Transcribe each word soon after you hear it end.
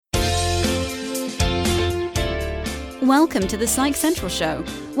Welcome to the Psych Central Show,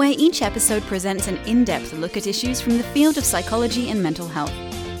 where each episode presents an in-depth look at issues from the field of psychology and mental health,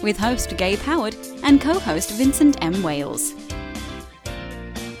 with host Gabe Howard and co-host Vincent M. Wales.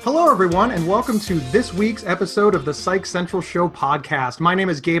 Hello, everyone, and welcome to this week's episode of the Psych Central Show podcast. My name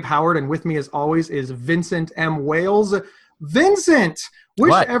is Gabe Howard, and with me, as always, is Vincent M. Wales. Vincent,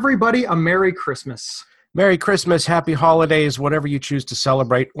 wish everybody a Merry Christmas. Merry Christmas, Happy Holidays, whatever you choose to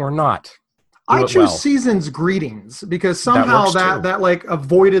celebrate or not. I choose season's greetings because somehow that like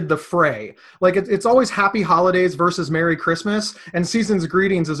avoided the fray. Like it's always Happy Holidays versus Merry Christmas, and season's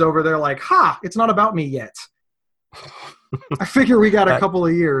greetings is over there like, it's not about me yet. I figure we got a couple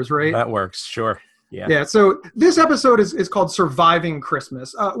of years, right? That works, sure. Yeah. So this episode is called Surviving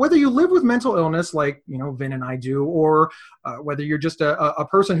Christmas. Whether you live with mental illness like, Vin and I do, or whether you're just a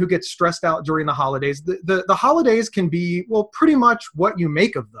person who gets stressed out during the holidays, the holidays can be, pretty much what you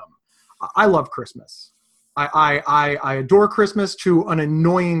make of them. I love Christmas. I adore Christmas to an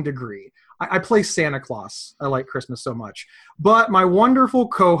annoying degree. I play Santa Claus. I like Christmas so much. But my wonderful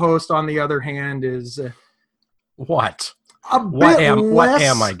co-host, on the other hand, is... What? What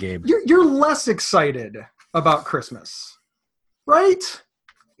am I, Gabe? You're less excited about Christmas, right?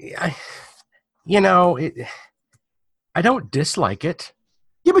 I don't dislike it.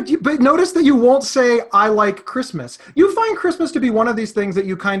 Yeah, but notice that you won't say, I like Christmas. You find Christmas to be one of these things that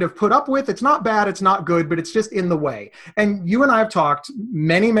you kind of put up with. It's not bad, it's not good, but it's just in the way. And you and I have talked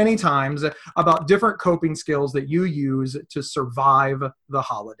many, many times about different coping skills that you use to survive the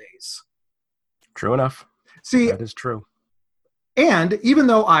holidays. True enough. See, that is true. And even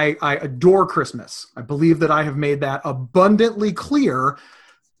though I adore Christmas, I believe that I have made that abundantly clear,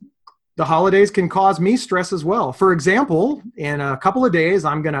 the holidays can cause me stress as well. For example, in a couple of days,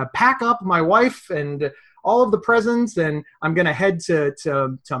 I'm going to pack up my wife and all of the presents, and I'm going to head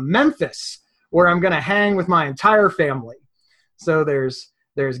to Memphis, where I'm going to hang with my entire family. So there's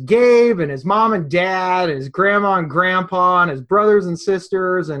Gabe and his mom and dad, and his grandma and grandpa, and his brothers and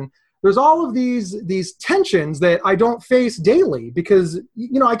sisters, and there's all of these tensions that I don't face daily because,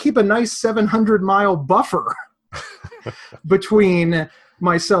 I keep a nice 700-mile buffer between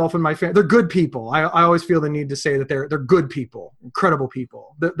myself and my family. They're good people. I always feel the need to say that they're good people, incredible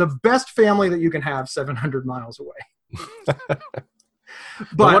people. The best family that you can have 700 miles away. But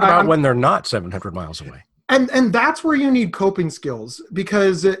what about when they're not 700 miles away? And that's where you need coping skills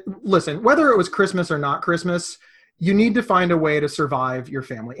because, listen, whether it was Christmas or not Christmas, you need to find a way to survive your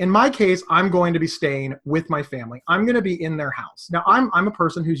family. In my case, I'm going to be staying with my family. I'm going to be in their house. Now, I'm a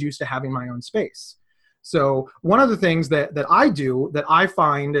person who's used to having my own space. So one of the things that I do that I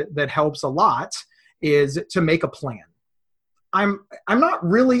find that helps a lot is to make a plan. I'm not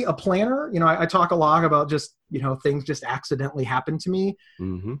really a planner. I talk a lot about just, things just accidentally happen to me.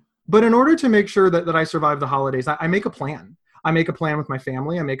 Mm-hmm. But in order to make sure that I survive the holidays, I make a plan. I make a plan with my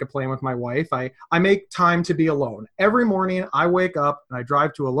family. I make a plan with my wife. I make time to be alone. Every morning I wake up and I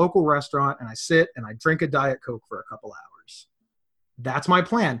drive to a local restaurant and I sit and I drink a Diet Coke for a couple hours. That's my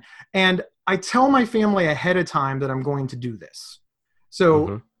plan. And I tell my family ahead of time that I'm going to do this.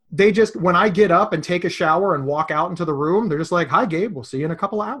 So they just, when I get up and take a shower and walk out into the room, they're just like, hi, Gabe, we'll see you in a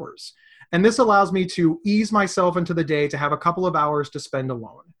couple hours. And this allows me to ease myself into the day to have a couple of hours to spend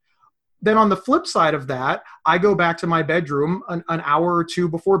alone. Then on the flip side of that, I go back to my bedroom an hour or two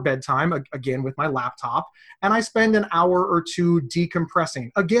before bedtime, again with my laptop, and I spend an hour or two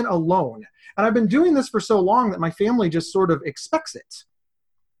decompressing, again alone. And I've been doing this for so long that my family just sort of expects it.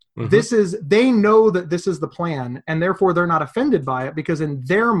 Mm-hmm. They know that this is the plan, and therefore they're not offended by it because in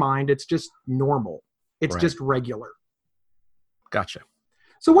their mind, it's just normal. It's just regular. Gotcha.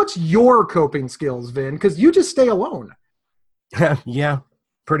 So what's your coping skills, Vin? Because you just stay alone. Yeah.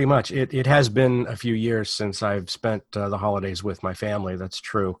 Pretty much. It has been a few years since I've spent the holidays with my family. That's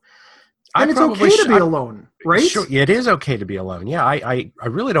true. And it's okay to be alone, right? Sure, it is okay to be alone. Yeah, I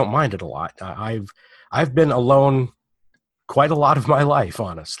really don't mind it a lot. I've been alone quite a lot of my life,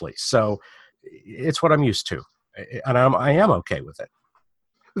 honestly. So it's what I'm used to, and I am okay with it.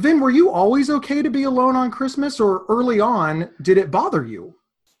 Vin, were you always okay to be alone on Christmas, or early on, did it bother you?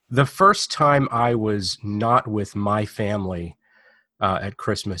 The first time I was not with my family at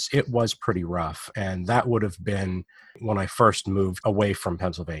Christmas, it was pretty rough. And that would have been when I first moved away from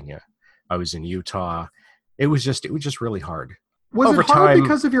Pennsylvania. I was in Utah. It was just really hard. Was it hard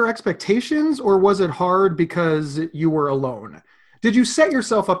because of your expectations, or was it hard because you were alone? Did you set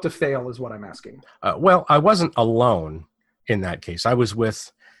yourself up to fail is what I'm asking. Well, I wasn't alone in that case. I was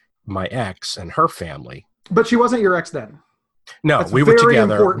with my ex and her family. But she wasn't your ex then? No, That's we were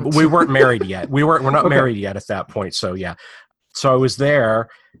together. Important. We weren't married yet. We're not married yet at that point. So yeah. So I was there,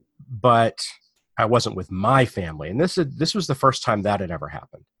 but I wasn't with my family. And this was the first time that had ever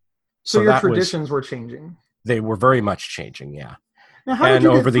happened. So your traditions were changing. They were very much changing, yeah. Now, how and did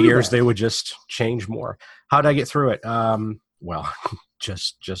you over get the through years, that? they would just change more. How did I get through it? Well,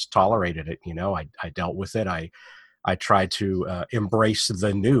 just tolerated it. I dealt with it. I tried to embrace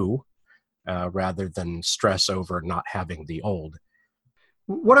the new rather than stress over not having the old.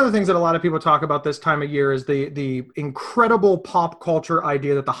 One of the things that a lot of people talk about this time of year is the incredible pop culture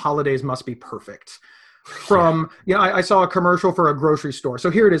idea that the holidays must be perfect. I saw a commercial for a grocery store.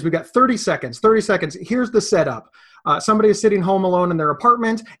 So here it is. We've got 30 seconds. Here's the setup. Somebody is sitting home alone in their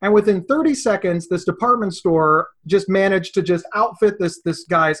apartment, and within 30 seconds, this department store just managed to just outfit this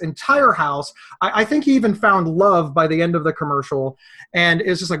guy's entire house. I think he even found love by the end of the commercial, and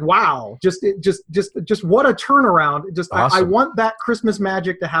it's just like, wow, just what a turnaround! Awesome. I want that Christmas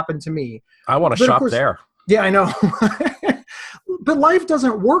magic to happen to me. I want to shop there. Yeah, I know. But life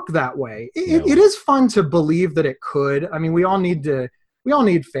doesn't work that way. No. It is fun to believe that it could. I mean, we all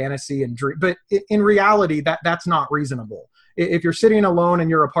need fantasy and dream, but in reality, that's not reasonable. If you're sitting alone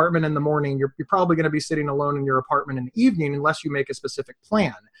in your apartment in the morning, you're probably going to be sitting alone in your apartment in the evening unless you make a specific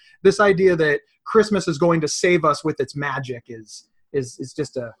plan. This idea that Christmas is going to save us with its magic is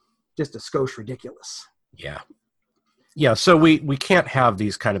just a skosh ridiculous. Yeah. So we can't have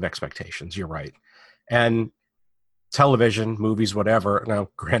these kind of expectations. You're right. And television, movies, whatever. Now,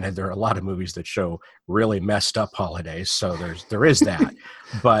 granted, there are a lot of movies that show really messed up holidays, so there is that.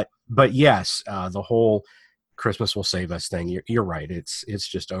 but yes, the whole Christmas will save us thing. You're right. It's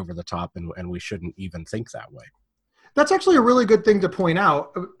just over the top, and we shouldn't even think that way. That's actually a really good thing to point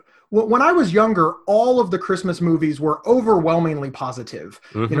out. When I was younger, all of the Christmas movies were overwhelmingly positive.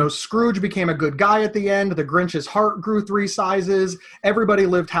 Mm-hmm. Scrooge became a good guy at the end. The Grinch's heart grew 3 sizes. Everybody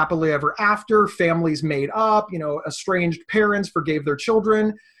lived happily ever after. Families made up. Estranged parents forgave their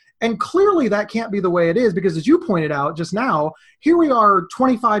children. And clearly that can't be the way it is, because as you pointed out just now, here we are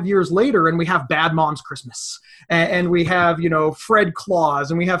 25 years later, and we have Bad Moms Christmas, and we have, Fred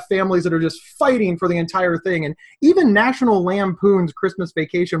Claus, and we have families that are just fighting for the entire thing. And even National Lampoon's Christmas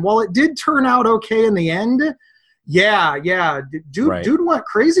Vacation, while it did turn out okay in the end, dude went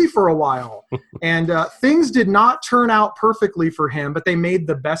crazy for a while. And things did not turn out perfectly for him, but they made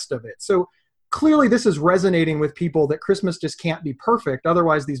the best of it. So clearly this is resonating with people that Christmas just can't be perfect.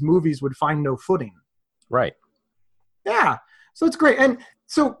 Otherwise, these movies would find no footing. Right. Yeah. So it's great. And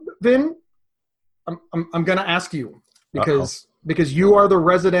so, Vin, I'm going to ask you, because you are the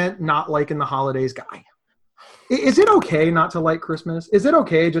resident not liking the holidays guy. Is it okay not to like Christmas? Is it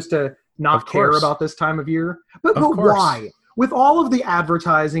okay just to not care about this time of year? But why? With all of the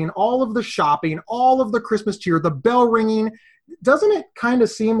advertising, all of the shopping, all of the Christmas cheer, the bell ringing, doesn't it kind of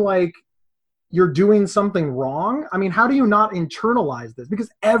seem like you're doing something wrong? I mean, how do you not internalize this? Because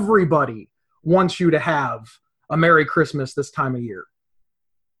everybody wants you to have a Merry Christmas this time of year.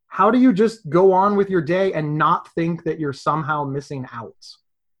 How do you just go on with your day and not think that you're somehow missing out?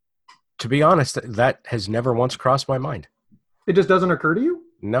 To be honest, that has never once crossed my mind. It just doesn't occur to you?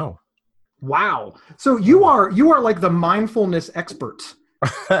 No. Wow. So you are like the mindfulness expert.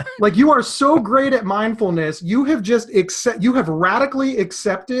 Like, you are so great at mindfulness. You have you have radically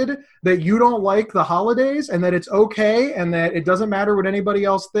accepted that you don't like the holidays, and that it's okay, and that it doesn't matter what anybody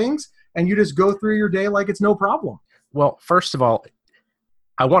else thinks, and you just go through your day like it's no problem. Well, first of all,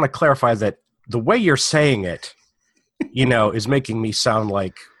 I want to clarify that the way you're saying it, is making me sound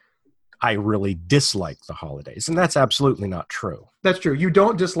like I really dislike the holidays, and that's absolutely not true. That's true. You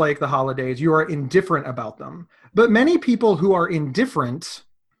don't dislike the holidays. You are indifferent about them. But many people who are indifferent,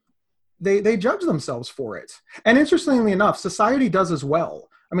 they judge themselves for it. And interestingly enough, society does as well.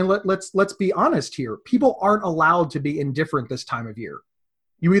 I mean, let's be honest here. People aren't allowed to be indifferent this time of year.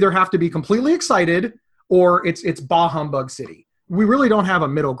 You either have to be completely excited, or it's bah humbug city. We really don't have a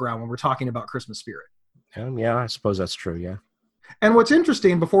middle ground when we're talking about Christmas spirit. Yeah, I suppose that's true, yeah. And what's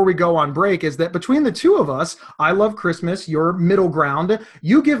interesting before we go on break is that between the two of us, I love Christmas, you're middle ground.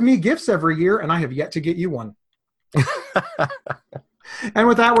 You give me gifts every year, and I have yet to get you one. And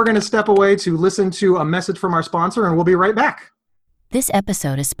with that, we're going to step away to listen to a message from our sponsor, and we'll be right back. This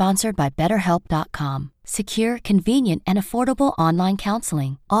episode is sponsored by BetterHelp.com. Secure, convenient, and affordable online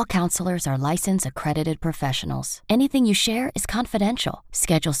counseling. All counselors are licensed, accredited professionals. Anything you share is confidential.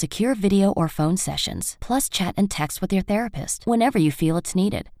 Schedule secure video or phone sessions, plus chat and text with your therapist whenever you feel it's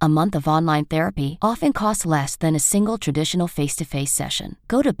needed. A month of online therapy often costs less than a single traditional face-to-face session.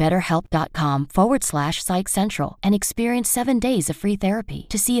 Go to BetterHelp.com/PsychCentral and experience 7 days of free therapy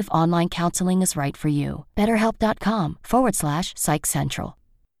to see if online counseling is right for you. BetterHelp.com/PsychCentral.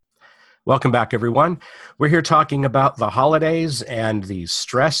 Welcome back, everyone. We're here talking about the holidays and the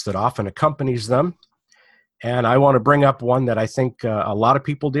stress that often accompanies them. And I want to bring up one that I think a lot of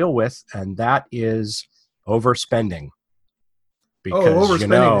people deal with, and that is overspending. Because,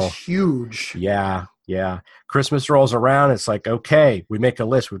 overspending is huge. Yeah. Christmas rolls around. It's like, okay, we make a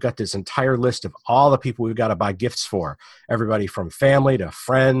list. We've got this entire list of all the people we've got to buy gifts for. Everybody from family to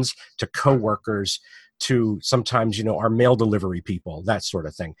friends to coworkers to sometimes, our mail delivery people, that sort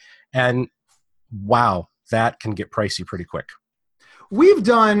of thing. And wow, that can get pricey pretty quick. We've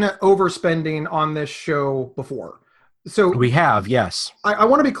done overspending on this show before. So we have, yes. I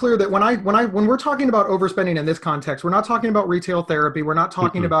want to be clear that when we're talking about overspending in this context, we're not talking about retail therapy. We're not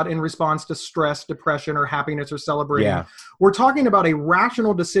talking about in response to stress, depression, or happiness or celebrating. Yeah. We're talking about a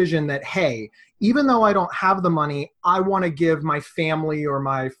rational decision that, hey, even though I don't have the money, I want to give my family or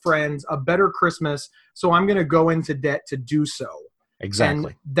my friends a better Christmas. So I'm going to go into debt to do so.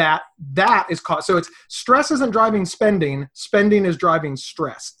 Exactly. And that is cost. So it's stress isn't driving spending. Spending is driving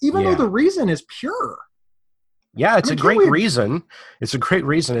stress, even though the reason is pure. Yeah, it's a great reason. It's a great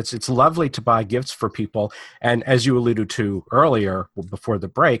reason. It's lovely to buy gifts for people. And as you alluded to earlier before the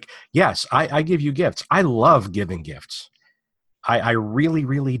break, yes, I give you gifts. I love giving gifts. I really,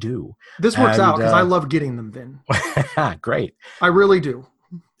 really do. This works out because I love getting them, Vin. Great. I really do.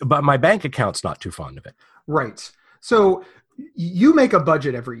 But my bank account's not too fond of it. Right. So you make a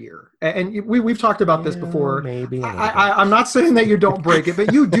budget every year, and we've talked about this before. Maybe. I'm not saying that you don't break it,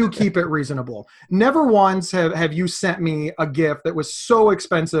 but you do keep it reasonable. Never once have you sent me a gift that was so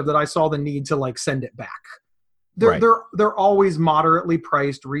expensive that I saw the need to send it back. They're always moderately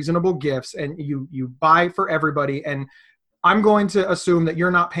priced, reasonable gifts, and you buy for everybody. And I'm going to assume that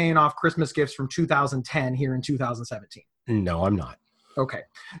you're not paying off Christmas gifts from 2010 here in 2017. No, I'm not. Okay.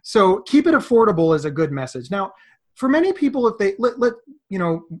 So keep it affordable is a good message. Now, for many people, if they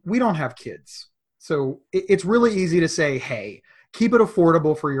we don't have kids. So it's really easy to say, hey, keep it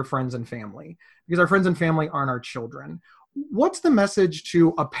affordable for your friends and family, because our friends and family aren't our children. What's the message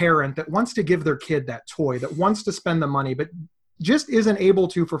to a parent that wants to give their kid that toy, that wants to spend the money, but just isn't able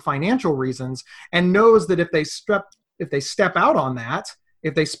to for financial reasons, and knows that if they step out on that,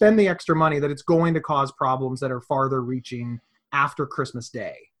 if they spend the extra money, that it's going to cause problems that are farther reaching after Christmas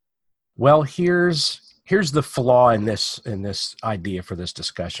Day? Well, here's the flaw in this idea for this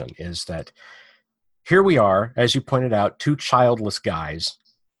discussion, is that here we are, as you pointed out, two childless guys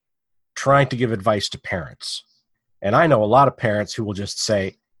trying to give advice to parents. And I know a lot of parents who will just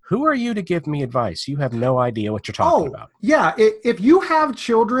say, who are you to give me advice? You have no idea what you're talking about. Yeah. If you have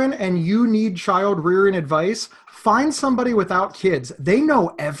children and you need child rearing advice, find somebody without kids. They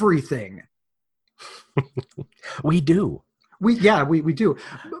know everything. We do. We do.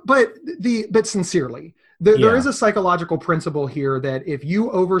 But sincerely, there is a psychological principle here that if you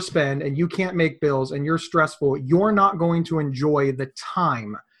overspend and you can't make bills and you're stressful, you're not going to enjoy the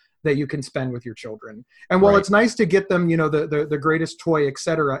time that you can spend with your children. And while it's nice to get them, the greatest toy,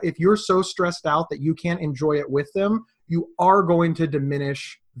 etc., if you're so stressed out that you can't enjoy it with them, you are going to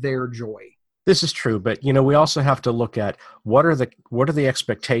diminish their joy. This is true, but we also have to look at what are the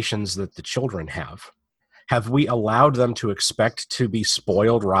expectations that the children have. Have we allowed them to expect to be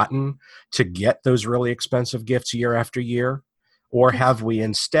spoiled rotten to get those really expensive gifts year after year? Or have we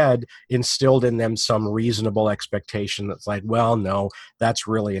instead instilled in them some reasonable expectation that's like, well, no, that's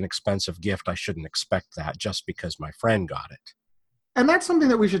really an expensive gift. I shouldn't expect that just because my friend got it. And that's something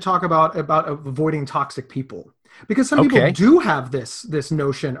that we should talk about avoiding toxic people. Because some people do have this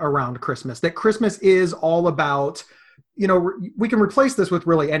notion around Christmas, that Christmas is all about, we can replace this with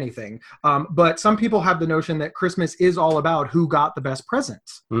really anything. But some people have the notion that Christmas is all about who got the best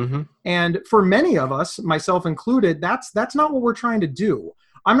presents. Mm-hmm. And for many of us, myself included, that's not what we're trying to do.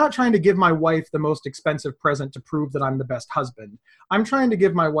 I'm not trying to give my wife the most expensive present to prove that I'm the best husband. I'm trying to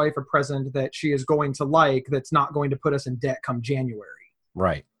give my wife a present that she is going to like, that's not going to put us in debt come January.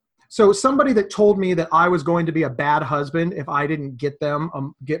 Right. So somebody that told me that I was going to be a bad husband if I didn't get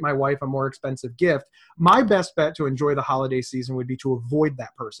my wife a more expensive gift, my best bet to enjoy the holiday season would be to avoid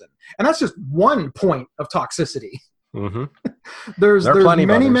that person. And that's just one point of toxicity. Mm-hmm. There's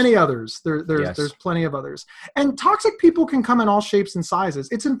many others. There's plenty of others. And toxic people can come in all shapes and sizes.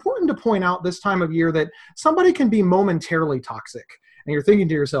 It's important to point out this time of year that somebody can be momentarily toxic. And you're thinking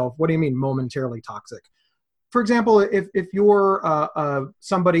to yourself, what do you mean momentarily toxic? For example, if you're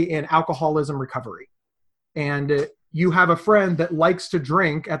somebody in alcoholism recovery and you have a friend that likes to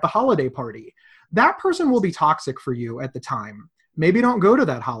drink at the holiday party, that person will be toxic for you at the time. Maybe don't go to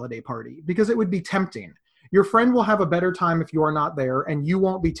that holiday party because it would be tempting. Your friend will have a better time if you're not there, and you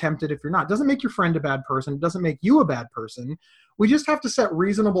won't be tempted if you're not. It doesn't make your friend a bad person. It doesn't make you a bad person. We just have to set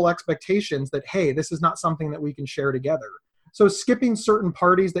reasonable expectations that, hey, this is not something that we can share together. So skipping certain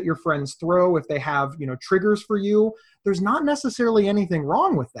parties that your friends throw, if they have, triggers for you, there's not necessarily anything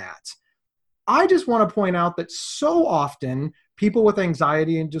wrong with that. I just want to point out that so often people with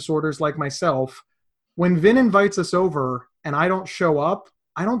anxiety and disorders like myself, when Vin invites us over and I don't show up,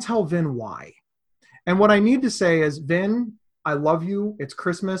 I don't tell Vin why. And what I need to say is, Vin, I love you. It's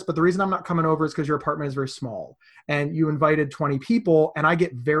Christmas, but the reason I'm not coming over is because your apartment is very small and you invited 20 people and I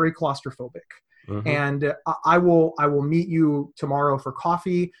get very claustrophobic. Mm-hmm. And I will meet you tomorrow for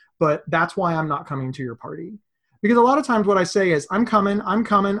coffee, but that's why I'm not coming to your party. Because a lot of times what I say is, I'm coming.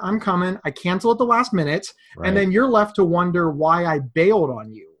 I cancel at the last minute. Right. And then you're left to wonder why I bailed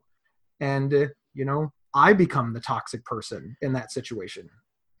on you. And, I become the toxic person in that situation.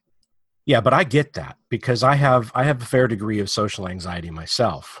 Yeah, but I get that because I have a fair degree of social anxiety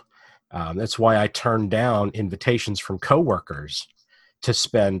myself. That's why I turn down invitations from coworkers to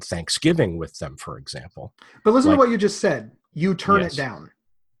spend Thanksgiving with them, for example. But listen to what you just said. You turn it down.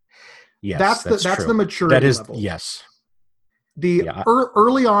 Yes, that's the maturity level. Yes.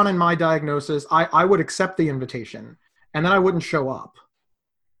 Early on in my diagnosis, I would accept the invitation and then I wouldn't show up.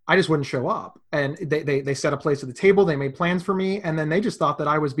 I just wouldn't show up. And they set a place at the table. They made plans for me. And then they just thought that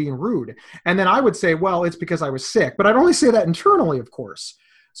I was being rude. And then I would say, well, it's because I was sick. But I'd only say that internally, of course.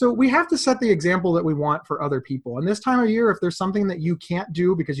 So we have to set the example that we want for other people. And this time of year, if there's something that you can't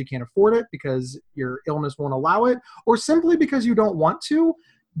do because you can't afford it, because your illness won't allow it, or simply because you don't want to,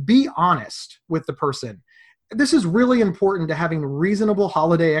 be honest with the person. This is really important to having reasonable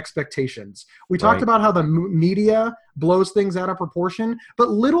holiday expectations. We talked about how the media blows things out of proportion,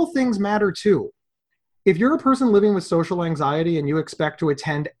 but little things matter too. If you're a person living with social anxiety and you expect to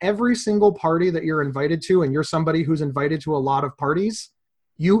attend every single party that you're invited to, and you're somebody who's invited to a lot of parties,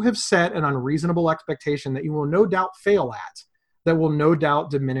 you have set an unreasonable expectation that you will no doubt fail at, that will no doubt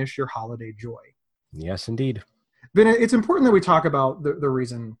diminish your holiday joy. Yes, indeed. But it's important that we talk about the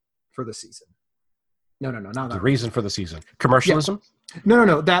reason for the season. No, not the reason for the season. Commercialism? Yeah.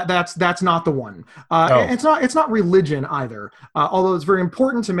 No. That's not the one. It's not religion either. Although it's very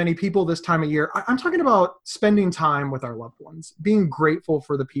important to many people this time of year. I'm talking about spending time with our loved ones, being grateful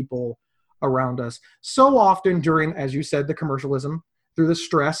for the people around us. So often during, as you said, the commercialism, through the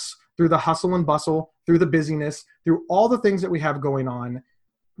stress, through the hustle and bustle, through the busyness, through all the things that we have going on,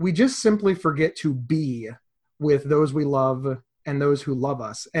 we just simply forget to be with those we love and those who love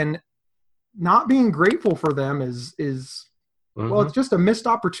us. And not being grateful for them is well, it's just a missed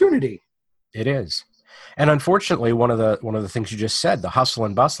opportunity. It is. And unfortunately, one of the things you just said, the hustle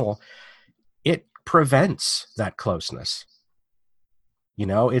and bustle, it prevents that closeness.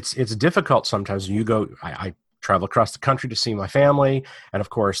 It's difficult sometimes when you go, I travel across the country to see my family. And of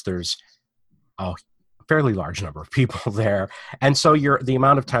course there's a fairly large number of people there. And so the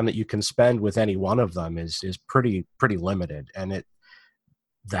amount of time that you can spend with any one of them is pretty limited. And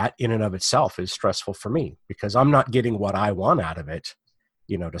that in and of itself is stressful for me because I'm not getting what I want out of it,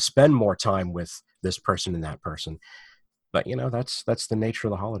 to spend more time with this person and that person. But, that's the nature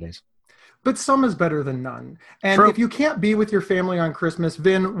of the holidays. But some is better than none. And True. If you can't be with your family on Christmas,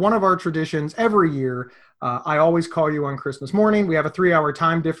 Vin, one of our traditions every year, I always call you on Christmas morning. We have a 3-hour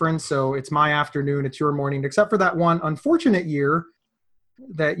time difference, so it's my afternoon, it's your morning, except for that one unfortunate year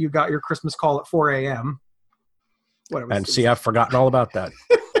that you got your Christmas call at 4 a.m. I've forgotten all about that.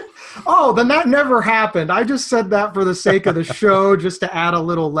 Oh, then that never happened. I just said that for the sake of the show, just to add a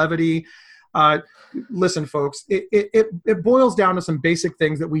little levity. Listen, folks, it boils down to some basic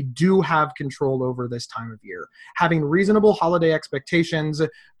things that we do have control over this time of year. Having reasonable holiday expectations,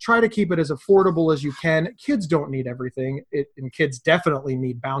 try to keep it as affordable as you can. Kids don't need everything, and kids definitely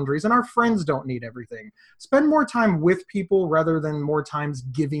need boundaries, and our friends don't need everything. Spend more time with people rather than more times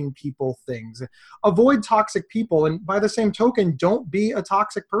giving people things. Avoid toxic people, and by the same token, don't be a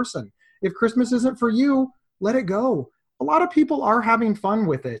toxic person. If Christmas isn't for you, let it go. A lot of people are having fun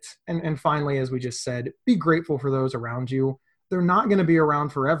with it. And finally, as we just said, be grateful for those around you. They're not going to be around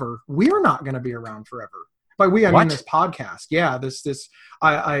forever. We're not going to be around forever. By we, I mean this podcast. Yeah,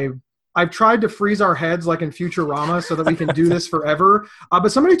 I've tried to freeze our heads like in Futurama so that we can do this forever.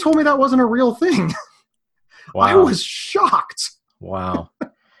 But somebody told me that wasn't a real thing. Wow. I was shocked. Wow.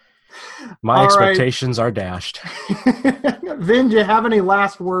 My expectations are dashed. Vin, do you have any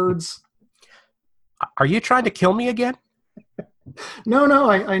last words? Are you trying to kill me again? No,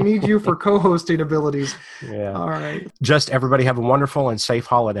 I need you for co-hosting abilities. Yeah. All right. Just everybody have a wonderful and safe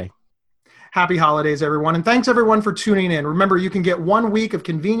holiday. Happy holidays, everyone. And thanks, everyone, for tuning in. Remember, you can get 1 week of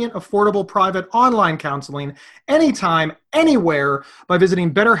convenient, affordable, private online counseling anytime, anywhere by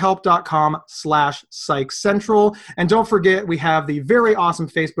visiting betterhelp.com/psychcentral. And don't forget, we have the very awesome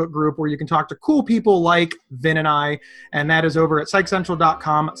Facebook group where you can talk to cool people like Vin and I. And that is over at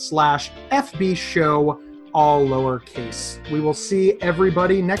psychcentral.com/FB show, all lowercase. We will see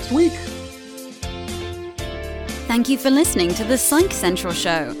everybody next week. Thank you for listening to the Psych Central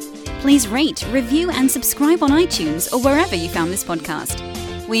Show. Please rate, review, and subscribe on iTunes or wherever you found this podcast.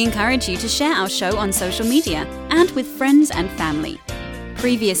 We encourage you to share our show on social media and with friends and family.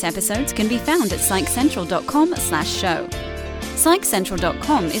 Previous episodes can be found at psychcentral.com/show.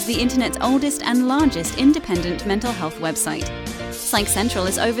 PsychCentral.com is the internet's oldest and largest independent mental health website. Psych Central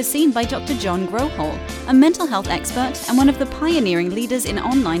is overseen by Dr. John Grohol, a mental health expert and one of the pioneering leaders in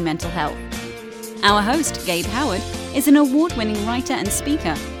online mental health. Our host, Gabe Howard, is an award-winning writer and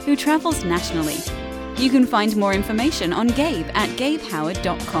speaker who travels nationally. You can find more information on Gabe at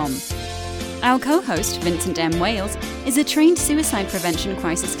gabehoward.com. Our co-host, Vincent M. Wales, is a trained suicide prevention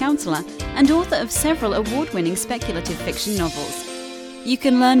crisis counselor and author of several award-winning speculative fiction novels. You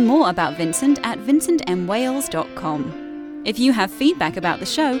can learn more about Vincent at vincentmwales.com. If you have feedback about the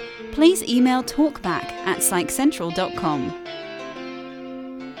show, please email talkback@psychcentral.com.